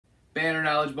Banner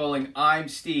Knowledge Bowling, I'm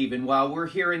Steve, and while we're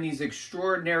here in these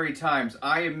extraordinary times,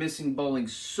 I am missing bowling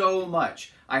so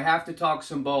much. I have to talk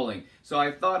some bowling. So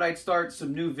I thought I'd start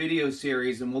some new video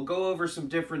series and we'll go over some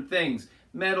different things.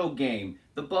 Medal game,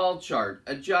 the ball chart,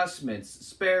 adjustments,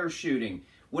 spare shooting,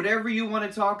 whatever you want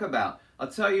to talk about.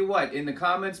 I'll tell you what, in the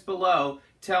comments below,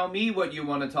 tell me what you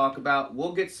want to talk about.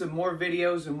 We'll get some more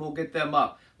videos and we'll get them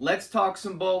up. Let's talk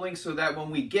some bowling so that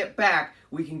when we get back,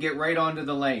 we can get right onto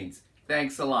the lanes.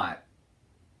 Thanks a lot.